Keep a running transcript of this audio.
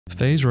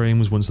FaZe Rain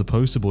was once the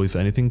poster boy for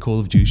anything Call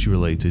of Duty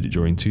related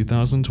during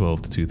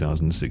 2012 to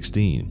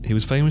 2016. He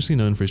was famously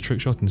known for his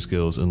trickshotting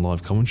skills and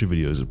live commentary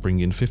videos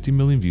bringing in 50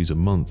 million views a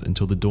month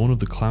until the dawn of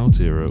the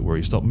Clout era, where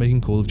he stopped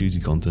making Call of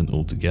Duty content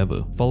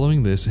altogether.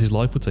 Following this, his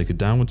life would take a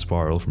downward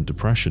spiral from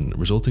depression,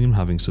 resulting in him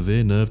having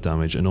severe nerve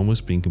damage and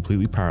almost being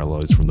completely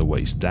paralysed from the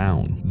waist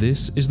down.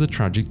 This is the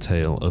tragic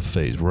tale of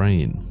FaZe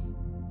Rain.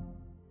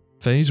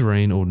 FaZe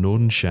Rain, or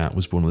Northern Chat,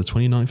 was born on the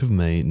 29th of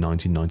May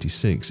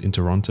 1996 in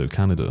Toronto,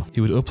 Canada. He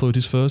would upload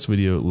his first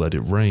video, Let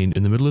It Rain,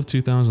 in the middle of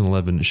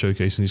 2011,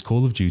 showcasing his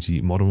Call of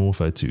Duty Modern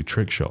Warfare 2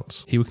 trick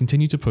shots. He would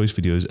continue to post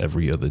videos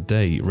every other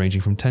day,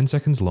 ranging from 10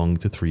 seconds long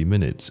to 3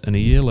 minutes, and a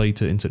year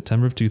later, in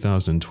September of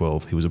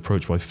 2012, he was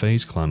approached by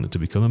FaZe Clan to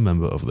become a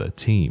member of their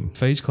team.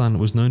 FaZe Clan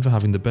was known for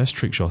having the best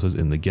trick shotters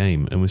in the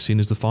game, and was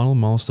seen as the final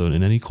milestone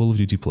in any Call of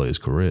Duty player's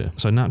career.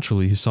 So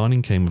naturally, his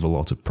signing came with a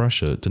lot of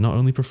pressure to not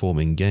only perform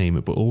in-game,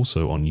 but also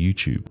on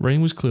YouTube.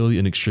 Rain was clearly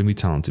an extremely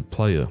talented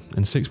player,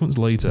 and 6 months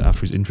later, after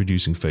his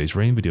introducing FaZe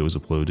Rain video was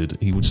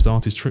uploaded, he would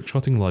start his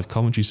trickshotting live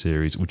commentary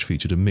series, which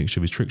featured a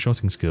mixture of his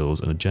trickshotting skills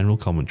and a general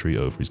commentary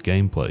over his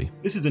gameplay.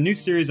 This is a new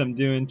series I'm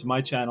doing to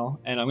my channel,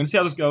 and I'm going to see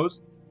how this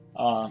goes.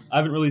 I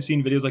haven't really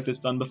seen videos like this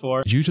done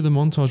before. Due to the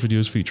montage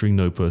videos featuring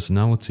no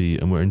personality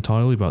and were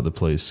entirely about the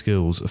player's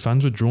skills,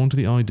 fans were drawn to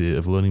the idea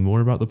of learning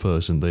more about the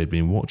person they had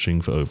been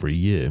watching for over a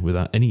year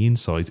without any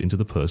insight into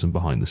the person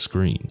behind the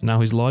screen. Now,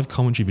 his live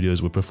commentary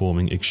videos were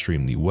performing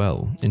extremely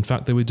well. In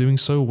fact, they were doing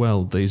so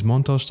well that his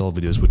montage style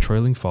videos were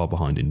trailing far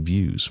behind in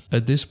views.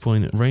 At this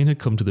point, Rain had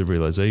come to the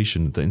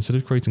realization that instead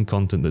of creating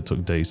content that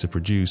took days to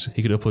produce,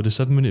 he could upload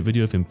a 7-minute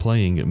video of him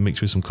playing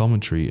mixed with some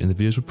commentary, and the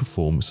videos would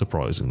perform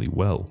surprisingly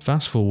well.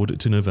 Fast forward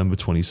to November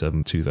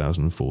 27,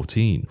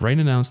 2014. Rain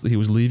announced that he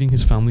was leaving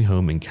his family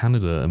home in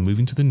Canada and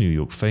moving to the New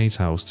York FaZe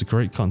house to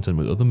create content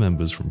with other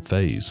members from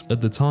FaZe.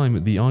 At the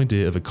time, the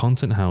idea of a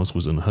content house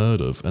was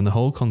unheard of, and the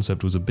whole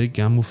concept was a big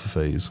gamble for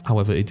FaZe.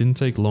 However, it didn't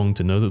take long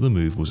to know that the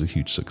move was a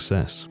huge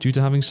success. Due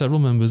to having several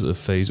members of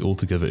FaZe all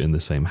together in the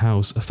same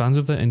house, fans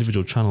of their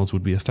individual channels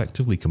would be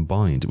effectively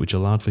combined, which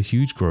allowed for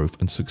huge growth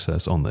and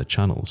success on their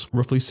channels.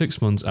 Roughly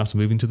 6 months after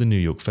moving to the New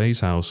York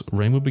FaZe house,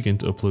 Rain would begin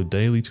to upload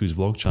daily to his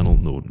vlog channel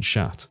Northern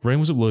Chat.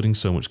 Rain was uploading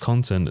so much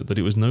content that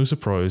it was no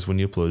surprise when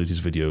he uploaded his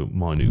video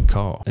My New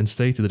Car, and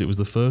stated that it was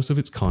the first of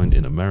its kind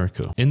in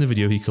America. In the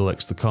video, he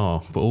collects the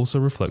car, but also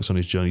reflects on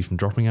his journey from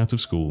dropping out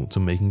of school to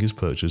making his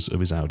purchase of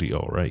his Audi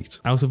R8.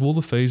 Out of all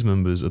the FaZe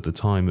members at the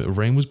time,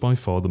 Rain was by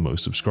far the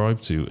most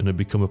subscribed to and had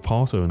become a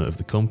part owner of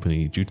the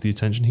company due to the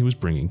attention he was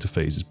bringing to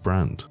FaZe's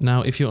brand.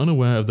 Now, if you're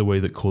unaware of the way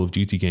that Call of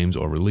Duty games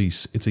are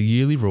released, it's a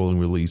yearly rolling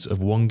release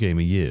of one game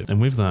a year, and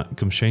with that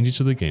comes changes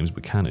to the game's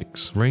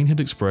mechanics. Rain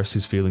had expressed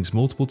his feelings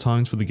multiple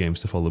times for the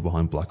games to follow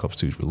behind Black Ops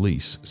 2's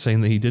release,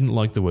 saying that he didn't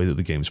like the way that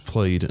the games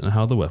played and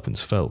how the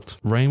weapons felt.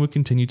 Rain would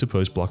continue to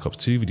post Black Ops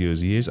 2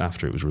 videos years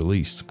after it was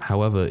released.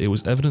 However, it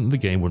was evident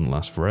that the game wouldn't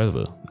last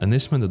forever, and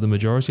this meant that the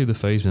majority of the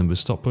FaZe members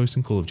stopped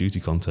posting Call of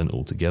Duty content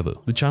altogether.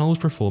 The channel was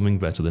performing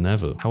better than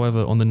ever.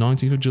 However, on the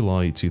 19th of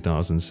July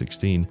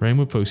 2016, Rain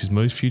would post his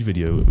most viewed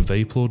video,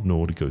 Vape Lord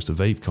Nord Goes to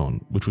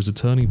VapeCon, which was a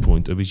turning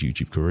point of his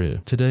YouTube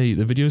career. Today,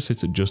 the video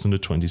sits at just under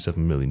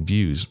 27 million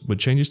views, but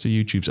changes to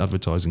YouTube's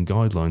advertising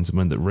guidelines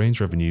meant that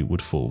Rain's revenue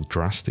would fall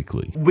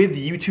drastically. With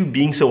YouTube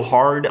being so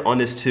hard on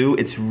this too,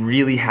 it's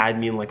really had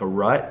me in like a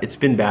rut. It's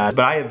been bad,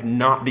 but I have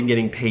not been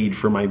getting paid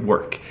for my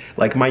work.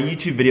 Like my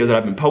YouTube videos that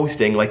I've been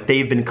posting, like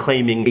they've been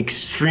claiming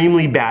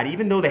extremely bad,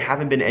 even though they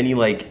haven't been any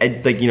like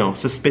you know,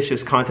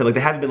 suspicious content. Like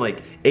they haven't been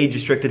like age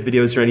restricted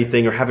videos or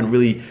anything, or haven't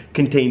really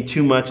contained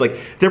too much. Like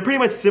they're pretty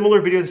much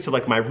similar videos to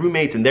like my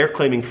roommates, and they're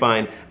claiming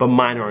fine, but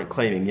mine aren't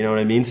claiming, you know what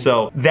I mean?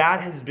 So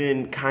that has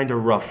been kind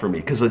of rough for me,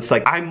 because it's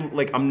like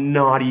I'm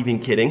not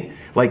even kidding.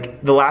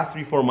 Like the last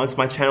 3-4 months,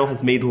 my channel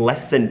has made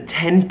less than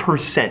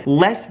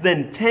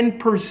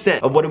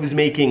 10% of what it was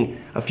making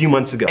a few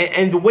months ago.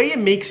 And the way it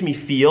makes me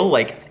feel,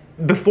 like,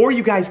 before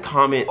you guys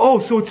comment, oh,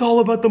 so it's all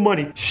about the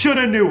money,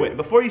 shoulda knew it.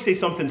 Before you say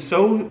something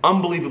so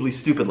unbelievably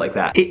stupid like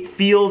that, it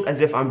feels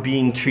as if I'm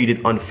being treated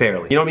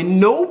unfairly. You know what I mean?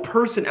 No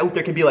person out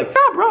there can be like,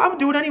 nah, bro, I would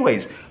do it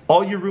anyways.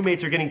 All your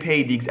roommates are getting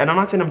paid and I'm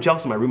not saying I'm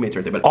jealous of my roommates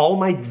right there, but all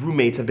my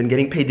roommates have been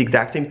getting paid the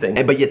exact same thing,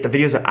 but yet the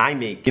videos that I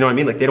make, you know what I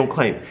mean, like they don't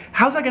claim.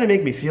 How's that gonna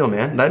make me feel,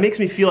 man? That makes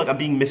me feel like I'm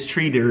being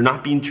mistreated or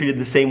not being treated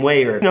the same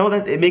way, or, you know,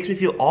 that it makes me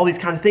feel all these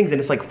kind of things,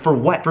 and it's like, for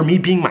what? For me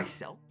being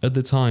myself? At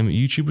the time,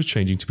 YouTube was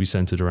changing to be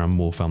centered around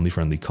more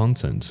family-friendly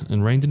content,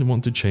 and Rain didn't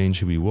want to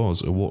change who he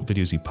was or what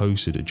videos he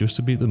posted just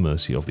to be at the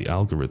mercy of the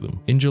algorithm.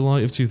 In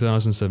July of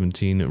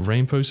 2017,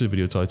 Rain posted a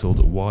video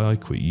titled Why I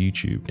Quit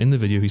YouTube. In the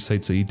video, he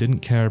states that he didn't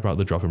care about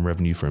the drop in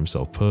revenue for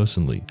himself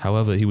personally.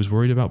 However, he was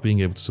worried about being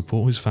able to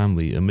support his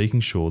family and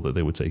making sure that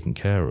they were taken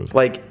care of.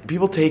 Like,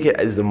 people take it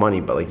as the money,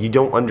 but like, you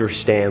don't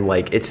understand,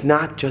 like, it's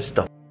not just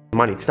the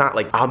money. It's not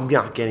like I'm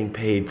not getting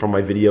paid for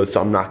my videos, so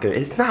I'm not gonna,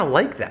 it's not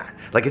like that.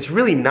 Like, it's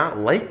really not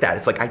like that.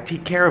 It's like, I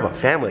take care of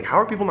a family. Like, how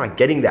are people not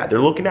getting that?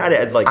 They're looking at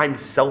it as like, I'm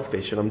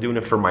selfish and I'm doing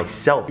it for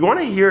myself. You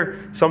wanna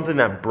hear something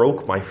that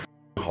broke my heart?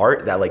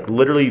 heart that like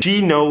literally,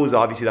 she knows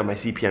obviously that my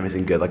CPM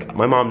isn't good. Like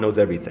my mom knows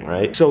everything,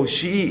 right? So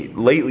she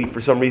lately,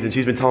 for some reason,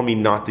 she's been telling me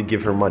not to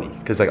give her money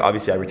because like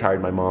obviously I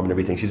retired my mom and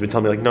everything. She's been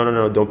telling me like, no,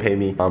 don't pay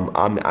me.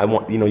 I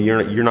want, you know,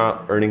 you're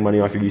not earning money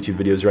off your YouTube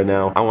videos right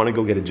now. I want to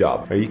go get a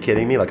job. Are you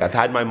kidding me? Like I've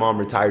had my mom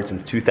retired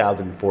since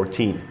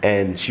 2014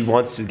 and she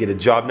wants to get a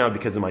job now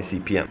because of my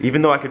CPM.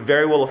 Even though I could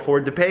very well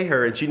afford to pay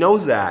her and she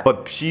knows that,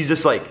 but she's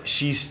just like,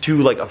 she's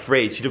too like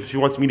afraid. She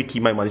wants me to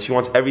keep my money. She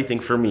wants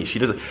everything for me. She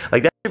doesn't,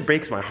 like that shit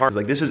breaks my heart.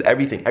 Like this is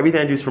everything.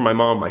 Everything I do is for my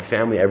mom, my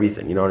family,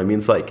 everything. You know what I mean?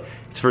 It's like,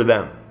 it's for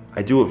them.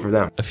 I do it for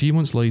them. A few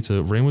months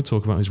later, Rain would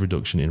talk about his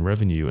reduction in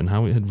revenue and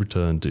how it had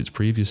returned to its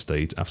previous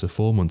state after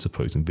 4 months of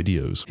posting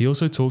videos. He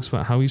also talks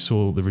about how he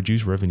saw the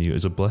reduced revenue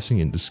as a blessing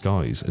in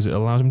disguise, as it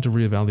allowed him to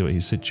reevaluate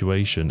his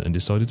situation and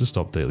decided to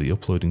stop daily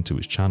uploading to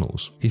his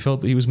channels. He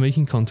felt that he was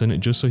making content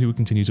just so he would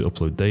continue to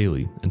upload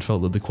daily, and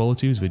felt that the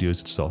quality of his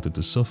videos had started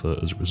to suffer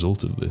as a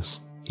result of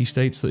this. He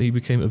states that he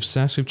became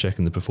obsessed with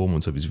checking the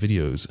performance of his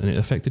videos, and it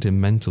affected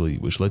him mentally,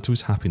 which led to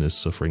his happiness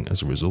suffering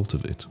as a result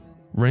of it.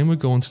 Rain would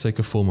go on to take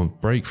a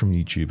 4-month break from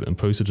YouTube and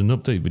posted an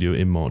update video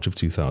in March of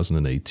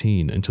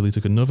 2018 until he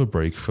took another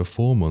break for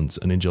 4 months,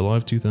 and in July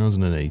of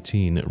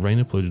 2018,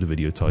 Rain uploaded a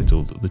video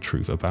titled The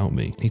Truth About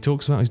Me. He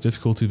talks about his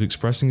difficulty of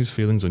expressing his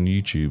feelings on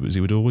YouTube, as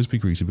he would always be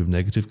greeted with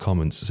negative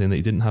comments saying that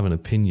he didn't have an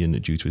opinion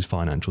due to his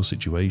financial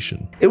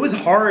situation. It was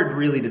hard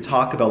really to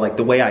talk about like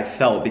the way I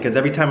felt, because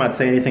every time I'd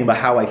say anything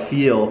about how I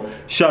feel,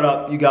 shut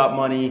up, you got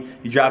money,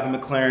 you drive a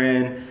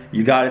McLaren,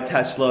 you got a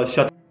Tesla,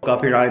 shut the fuck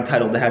up, you're not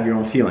entitled to have your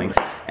own feelings.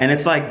 And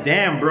it's like,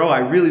 damn bro, I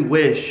really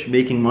wish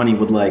making money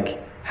would like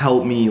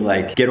help me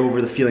like get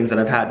over the feelings that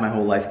I've had my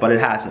whole life, but it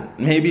hasn't.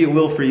 Maybe it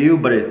will for you,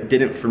 but it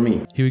didn't for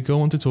me. He would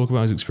go on to talk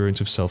about his experience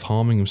of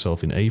self-harming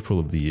himself in April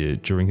of the year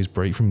during his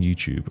break from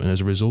YouTube, and as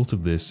a result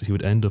of this, he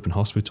would end up in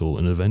hospital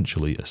and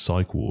eventually a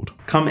psych ward.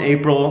 Come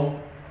April,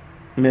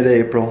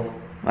 mid-April,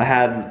 I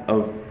had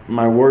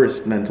my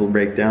worst mental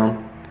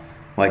breakdown,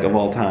 like of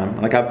all time.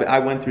 Like I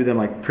went through them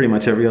like pretty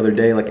much every other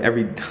day, like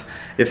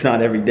if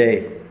not every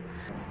day.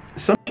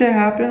 Some shit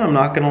happened, I'm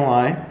not gonna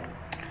lie.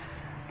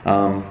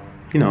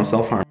 You know,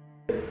 self-harm,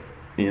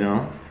 you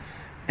know.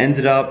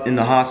 Ended up in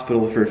the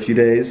hospital for a few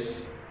days,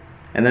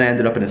 and then I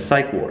ended up in a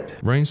psych ward.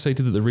 Rain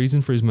stated that the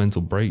reason for his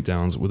mental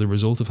breakdowns were the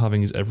result of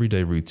having his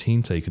everyday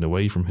routine taken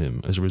away from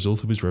him as a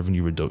result of his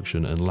revenue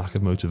reduction and lack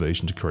of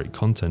motivation to create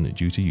content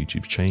due to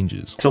YouTube's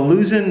changes. So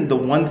losing the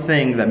one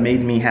thing that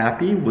made me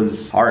happy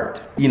was art.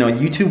 You know,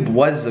 YouTube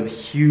was a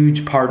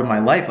huge part of my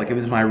life. Like it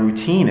was my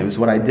routine. It was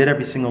what I did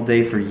every single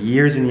day for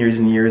years and years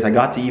and years. I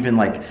got to even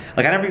like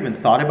I never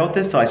even thought about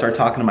this till I started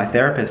talking to my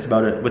therapist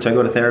about it, which I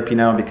go to therapy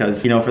now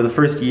because, you know, for the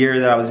first year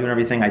that I was doing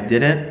everything, I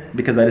didn't,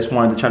 because I just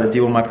wanted to try to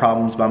deal with my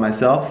problems by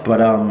myself, but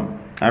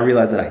I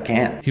realized that I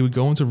can't. He would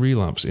go on to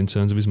relapse in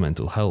terms of his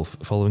mental health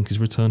following his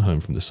return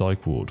home from the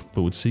psych ward,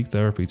 but would seek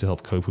therapy to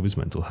help cope with his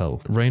mental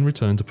health. Rain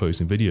returned to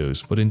posting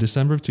videos, but in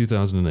December of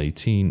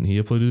 2018,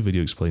 he uploaded a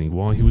video explaining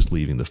why he was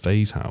leaving the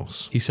FaZe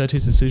house. He said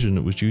his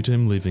decision was due to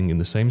him living in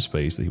the same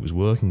space that he was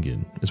working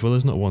in, as well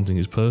as not wanting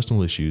his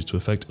personal issues to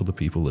affect other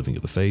people living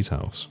at the FaZe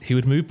house. He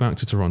would move back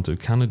to Toronto,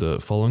 Canada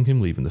following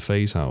him leaving the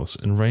FaZe house,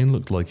 and Rain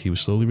looked like he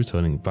was slowly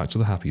returning back to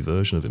the happy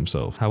version of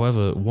himself.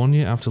 However, 1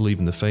 year after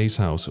leaving the FaZe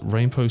house,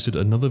 Rain posted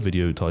another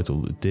video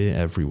titled Dear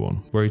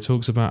Everyone, where he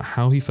talks about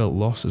how he felt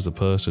lost as a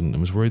person and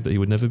was worried that he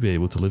would never be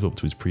able to live up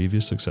to his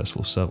previous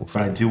successful self.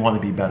 But I do want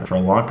to be better. For a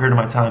long period of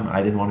my time,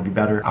 I didn't want to be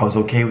better. I was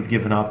okay with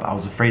giving up. I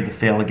was afraid to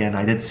fail again.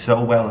 I did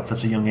so well at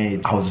such a young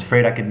age. I was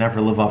afraid I could never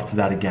live up to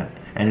that again.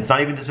 And it's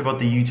not even just about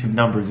the YouTube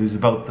numbers. It was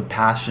about the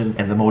passion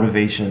and the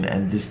motivation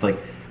and just like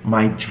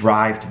my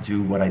drive to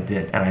do what I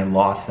did. And I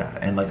lost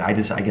that. And like I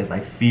guess I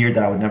feared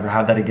that I would never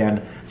have that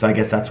again. So I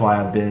guess that's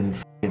why I've been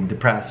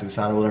depressed,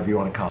 suicidal, whatever you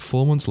want to call it.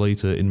 4 months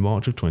later, in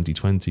March of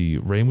 2020,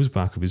 Rain was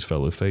back with his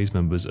fellow FaZe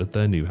members at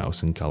their new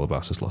house in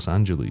Calabasas, Los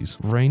Angeles.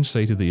 Rain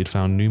stated that he had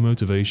found new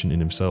motivation in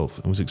himself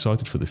and was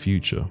excited for the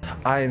future.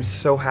 I am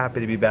so happy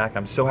to be back.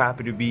 I'm so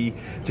happy to be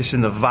just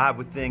in the vibe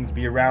with things,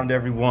 be around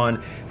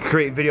everyone,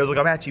 create videos. Like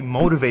I'm actually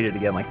motivated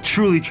again, like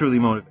truly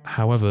motivated.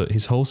 However,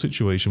 his whole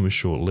situation was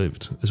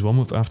short-lived, as 1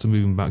 month after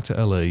moving back to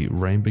LA,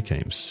 Rain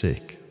became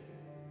sick.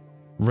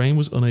 Rain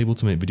was unable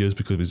to make videos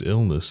because of his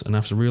illness, and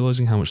after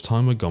realizing how much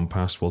time had gone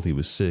past while he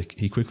was sick,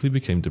 he quickly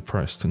became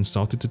depressed and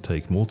started to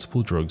take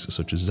multiple drugs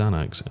such as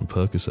Xanax and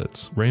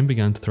Percocets. Rain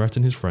began to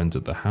threaten his friends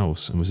at the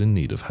house and was in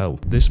need of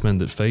help. This meant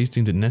that FaZe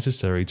deemed it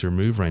necessary to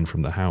remove Rain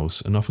from the house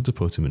and offered to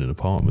put him in an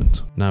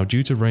apartment. Now,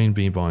 due to Rain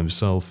being by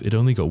himself, it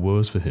only got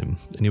worse for him,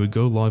 and he would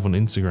go live on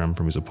Instagram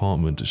from his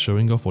apartment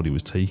showing off what he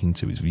was taking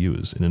to his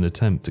viewers in an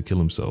attempt to kill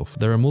himself.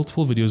 There are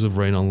multiple videos of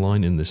Rain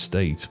online in this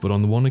state, but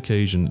on the one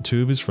occasion,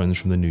 2 of his friends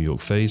from the New York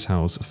FaZe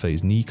house,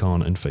 FaZe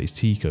Nikon and FaZe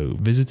Tico,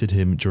 visited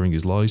him during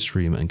his live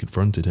stream and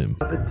confronted him.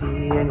 Who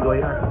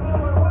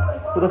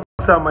the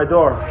f***'s out my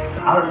door?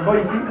 Bro,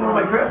 you can't come to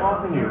my crib.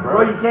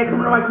 Bro, you can't come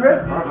to my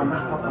crib.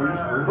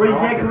 Bro, you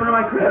can't come to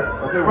my crib.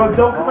 Bro,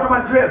 don't come into my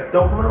crib.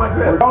 Don't come into my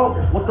crib.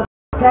 Bro, what the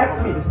f***?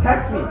 Text me. Just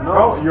text me.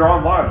 No, you're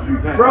on live, so you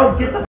can't. Bro,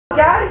 get the f***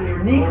 out of here,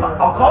 Nikon.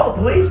 I'll call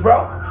the police,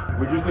 bro.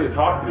 We just need to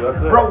talk to you, that's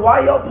it. Bro,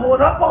 why y'all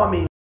pulling up on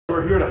me?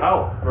 We're here to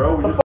help,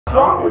 bro. What the fuck's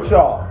wrong with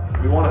y'all?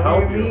 We want to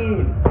help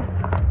you.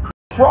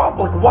 What's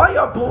wrong? Like, why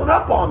y'all pulling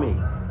up on me?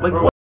 Like,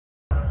 bro, what?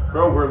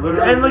 Bro, we're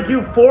literally... And like,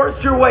 you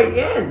forced your way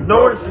in.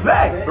 No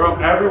respect. Bro,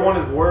 everyone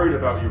is worried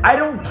about you. I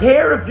don't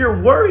care if you're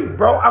worried,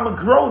 bro. I'm a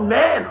grown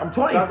man. I'm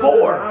 24. That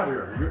doesn't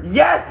matter.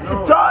 Yes,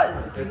 no, it does.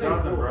 It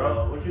doesn't,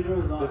 bro. What you're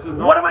doing is not... This is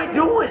not... What am I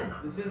doing?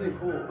 This isn't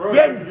cool. Bro,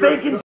 Yeah,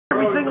 faking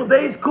every single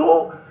day is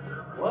cool.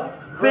 What?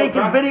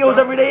 Faking videos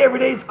every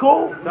day is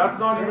cool. That's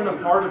not even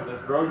a part of this,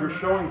 bro. You're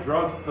showing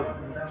drugs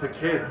to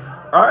kids.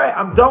 Alright,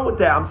 I'm done with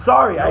that. I'm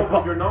sorry. No,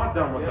 but you're not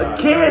done with that.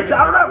 Kids,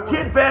 I don't have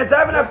kid fans. I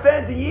haven't had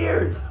fans in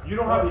years. You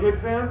don't have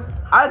kid fans?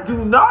 I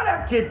do not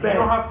have kid fans. You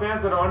don't have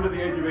fans that are under the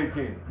age of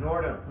 18.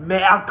 Ignore them.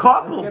 Man, a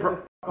couple, bro.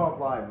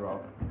 Offline, bro.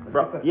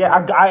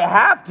 Yeah, I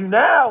have to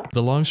now.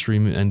 The live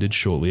stream ended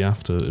shortly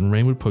after, and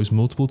Rain would post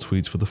multiple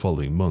tweets for the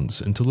following months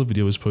until a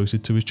video was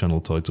posted to his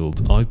channel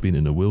titled, "I've been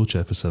in a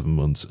wheelchair for 7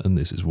 months and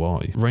this is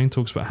why." Rain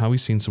talks about how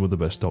he's seen some of the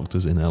best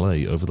doctors in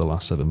LA over the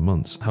last 7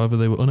 months, however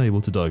they were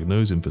unable to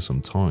diagnose him for some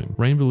time.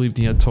 Rain believed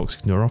he had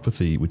toxic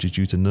neuropathy, which is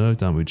due to nerve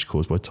damage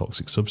caused by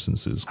toxic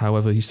substances.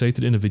 However, he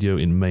stated in a video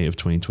in May of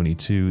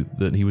 2022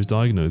 that he was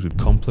diagnosed with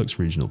complex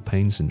regional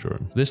pain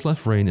syndrome. This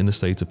left Rain in a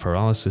state of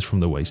paralysis from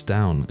the waist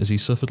down, as he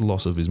suffered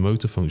loss of his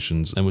motor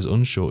functions and was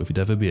unsure if he'd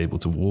ever be able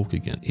to walk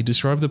again. He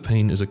described the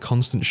pain as a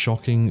constant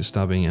shocking,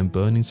 stabbing and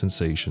burning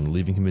sensation,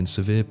 leaving him in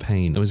severe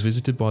pain, and was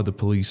visited by the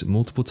police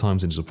multiple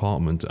times in his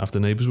apartment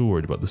after neighbours were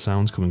worried about the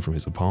sounds coming from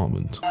his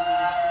apartment.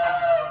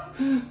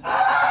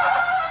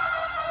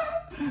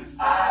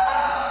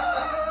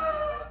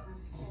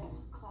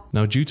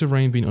 Now, due to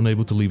Rain being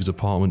unable to leave his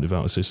apartment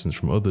without assistance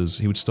from others,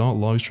 he would start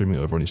live streaming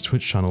over on his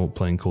Twitch channel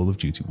playing Call of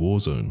Duty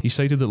Warzone. He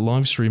stated that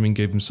live streaming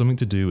gave him something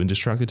to do and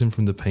distracted him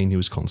from the pain he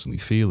was constantly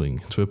feeling,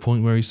 to a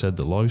point where he said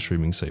that live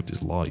streaming saved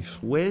his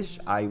life.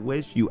 I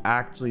wish you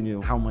actually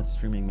knew how much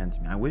streaming meant to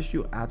me. I wish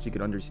you actually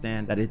could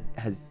understand that it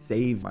has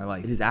saved my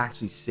life. It has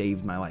actually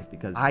saved my life,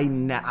 because I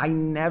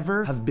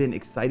never have been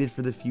excited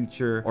for the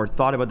future or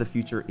thought about the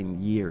future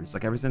in years.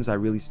 Like, ever since I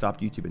really stopped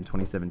YouTube in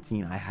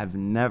 2017,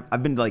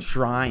 I've been like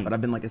trying, but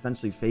I've been like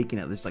essentially faking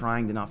it, just like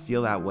trying to not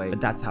feel that way, but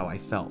that's how I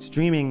felt.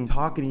 Streaming,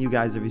 talking to you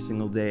guys every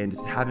single day, and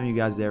just having you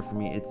guys there for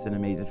me, it's an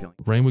amazing feeling.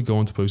 Rain would go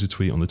on to post a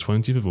tweet on the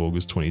 20th of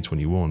August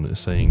 2021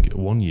 saying,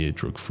 "1 year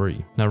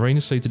drug-free." Now, Rain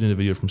has stated in a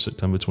video from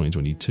September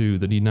 2022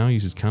 that he now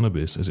uses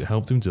cannabis as it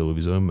helped him deal with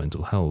his own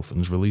mental health, and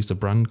has released a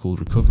brand called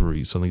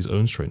Recovery selling his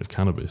own strain of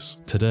cannabis.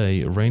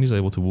 Today, Rain is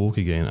able to walk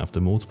again after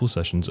multiple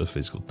sessions of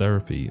physical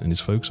therapy and is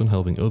focused on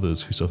helping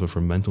others who suffer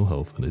from mental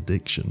health and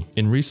addiction.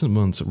 In recent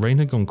months, Rain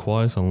had gone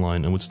quiet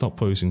online and would stop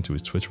posting to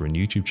his Twitter and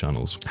YouTube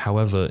channels.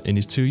 However, in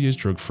his 2 years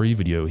drug-free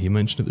video, he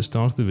mentioned at the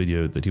start of the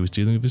video that he was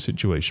dealing with a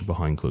situation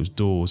behind closed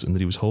doors and that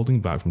he was holding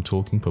back from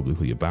talking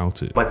publicly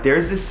about it. But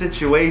there's this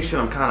situation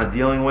I'm kind of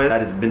dealing with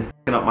that has been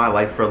f***ing up my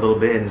life for a little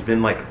bit, and it's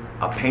been like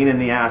a pain in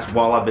the ass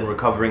while I've been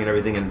recovering and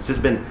everything, and it's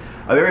just been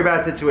a very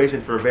bad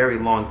situation for a very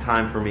long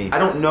time for me. I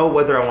don't know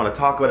whether I want to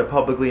talk about it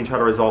publicly and try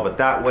to resolve it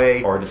that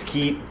way, or just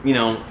keep, you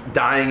know,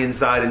 dying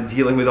inside and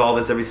dealing with all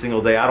this every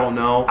single day. I don't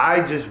know.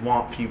 I just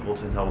want people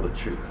to know the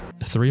truth.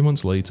 3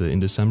 months later, in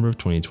December of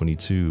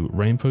 2022,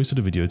 Rain posted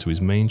a video to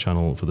his main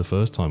channel for the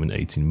first time in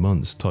 18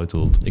 months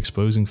titled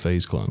Exposing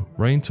FaZe Clan.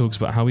 Rain talks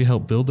about how he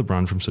helped build the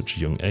brand from such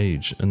a young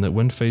age, and that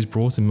when FaZe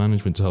brought in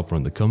management to help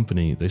run the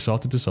company, they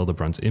started to sell the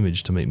brand's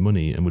image to make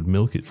money and would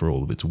milk it for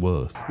all of its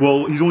worth.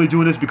 Well, he's only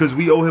doing this because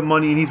we owe him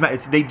money and he's mad.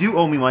 They do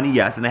owe me money,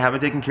 yes, and they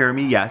haven't taken care of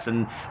me, yes,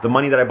 and the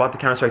money that I bought the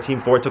Counter-Strike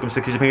team for, it took them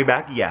 6 years to pay me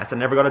back, yes, I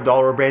never got $1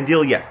 or a brand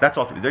deal, yes, that's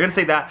all true. They're gonna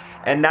say that,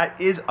 and that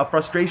is a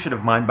frustration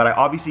of mine, but I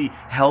obviously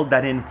held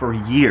that in for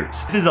years.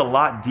 This is a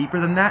lot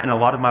deeper than that, and a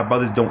lot of my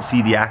brothers don't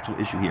see the actual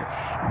issue here.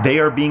 They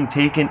are being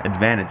taken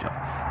advantage of.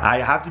 I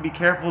have to be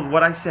careful with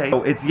what I say.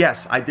 So it's, yes,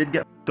 I did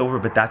get over,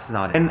 but that's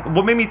not it. And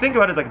what made me think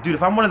about it is like, dude,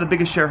 if I'm one of the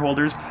biggest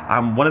shareholders,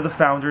 I'm one of the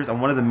founders, I'm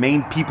one of the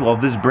main people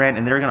of this brand,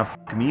 and they're gonna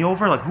fuck me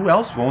over, like, who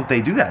else won't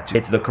they do that to?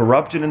 It's the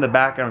corruption in the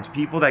background. It's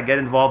people that get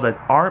involved that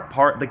aren't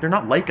part, like, they're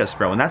not like us,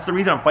 bro. And that's the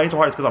reason I'm fighting so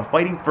hard, is because I'm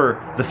fighting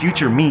for the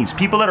future me's.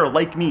 People that are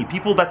like me,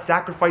 people that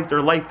sacrifice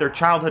their life, their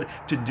childhood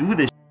to do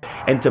this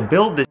and to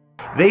build this.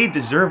 They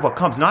deserve what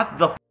comes, not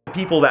the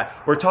people that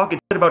were talking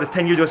shit about us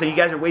 10 years ago, saying you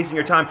guys are wasting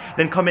your time,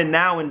 then come in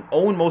now and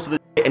own most of the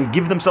shit and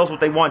give themselves what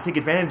they want, take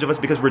advantage of us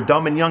because we're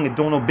dumb and young and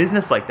don't know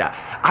business like that.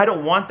 I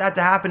don't want that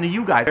to happen to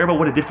you guys. I care about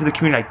what it did for the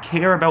community. I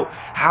care about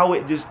how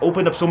it just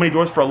opened up so many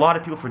doors for a lot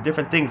of people for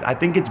different things. I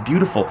think it's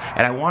beautiful,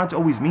 and I want it to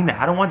always mean that.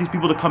 I don't want these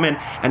people to come in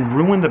and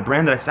ruin the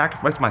brand that I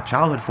sacrificed my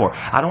childhood for.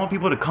 I don't want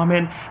people to come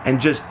in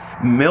and just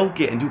milk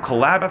it and do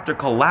collab after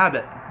collab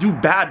that do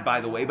bad,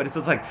 by the way, but it's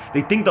just like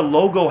they think the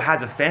logo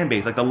has a fan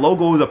base, like the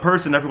logo is a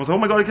person. Everyone's like, oh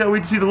my god, I can't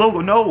wait to see the logo.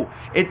 No,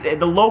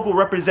 the logo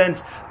represents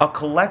a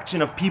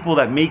collection of people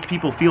that make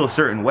people feel a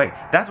certain way.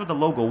 That's what the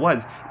logo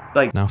was.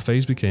 Like, Now,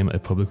 FaZe became a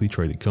publicly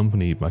traded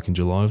company back in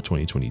July of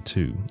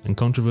 2022, and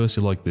controversy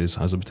like this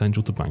has the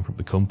potential to bankrupt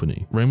the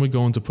company. Rain would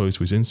go on to post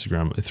to his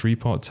Instagram a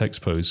 3-part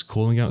text post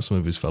calling out some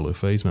of his fellow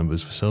FaZe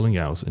members for selling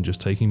out and just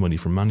taking money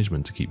from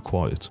management to keep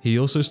quiet. He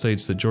also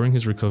states that during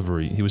his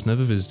recovery, he was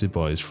never visited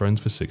by his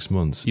friends for 6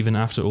 months, even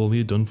after all he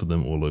had done for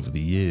them all over the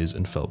years,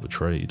 and felt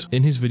betrayed.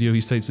 In his video,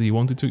 he states that he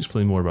wanted to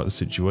explain more about the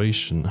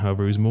situation,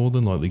 however he was more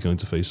than likely going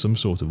to face some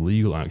sort of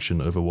legal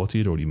action over what he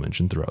had already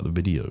mentioned throughout the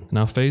video.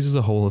 Now, FaZe as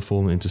a whole have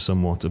fallen into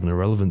somewhat of an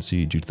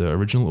irrelevancy due to their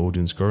original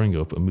audience growing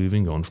up and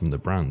moving on from the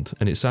brand,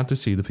 and it's sad to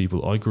see the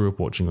people I grew up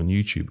watching on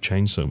YouTube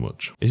change so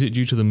much. Is it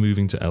due to them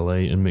moving to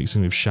LA and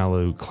mixing with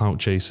shallow clout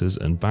chasers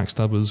and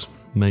backstabbers?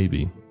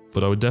 Maybe.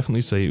 But I would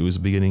definitely say it was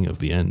the beginning of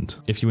the end.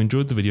 If you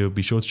enjoyed the video,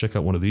 be sure to check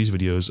out one of these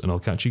videos, and I'll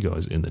catch you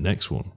guys in the next one.